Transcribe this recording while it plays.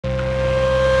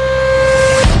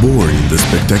born in the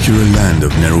spectacular land of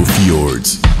narrow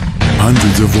fjords,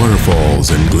 hundreds of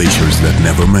waterfalls and glaciers that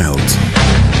never melt,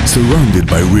 surrounded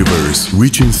by rivers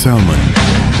rich in salmon,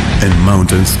 and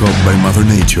mountains sculpted by Mother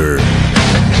Nature.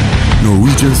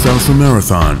 Norwegian Salsa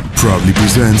Marathon proudly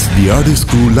presents the artist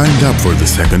crew lined up for the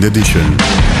second edition.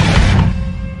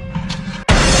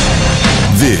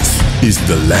 This is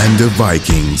the land of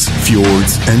Vikings,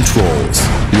 fjords and trolls,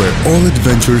 where all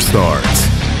adventure starts.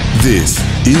 This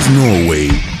is Norway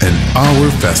and our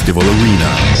festival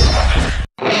arena.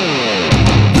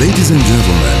 Ladies and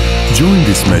gentlemen, join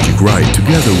this magic ride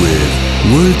together with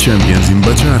world champions in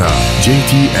Bachata,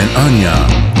 JT and Anya,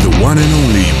 the one and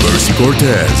only Bercy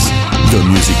Cortez, the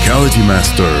musicality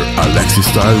master Alexis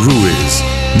Style Ruiz,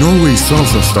 Norway's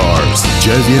salsa stars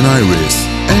Jazzy and Iris,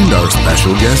 and our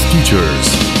special guest teachers,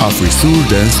 Afro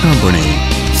Dance Company,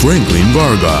 Franklin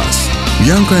Vargas,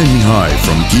 Bianca and Mihai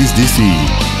from Kiss DC,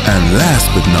 and last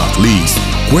but not least,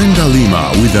 KWENDA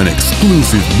Lima with an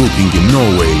exclusive booking in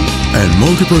Norway, and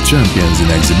multiple champions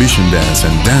in exhibition dance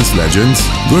and dance legends,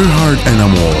 Gerhard and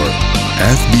Amor.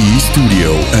 FBE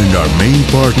Studio and our main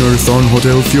partner Thon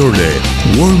Hotel Fjorde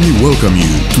warmly welcome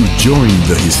you to join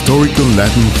the historical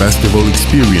Latin festival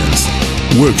experience.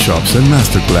 Workshops and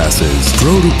masterclasses,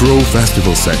 pro-to-pro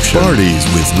festival section, parties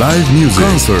with live music,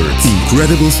 concerts,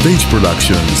 incredible stage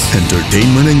productions,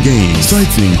 entertainment and games,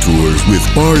 sightseeing tours with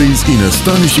parties in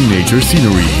astonishing nature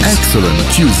scenery, excellent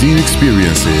cuisine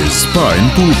experiences, spa and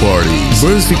pool parties,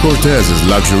 Bercy Cortez's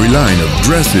luxury line of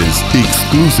dresses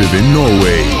exclusive in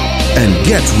Norway. And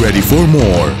get ready for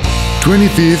more!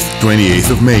 25th, 28th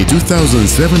of May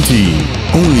 2017,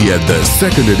 only at the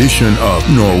second edition of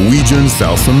Norwegian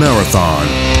Salsa Marathon.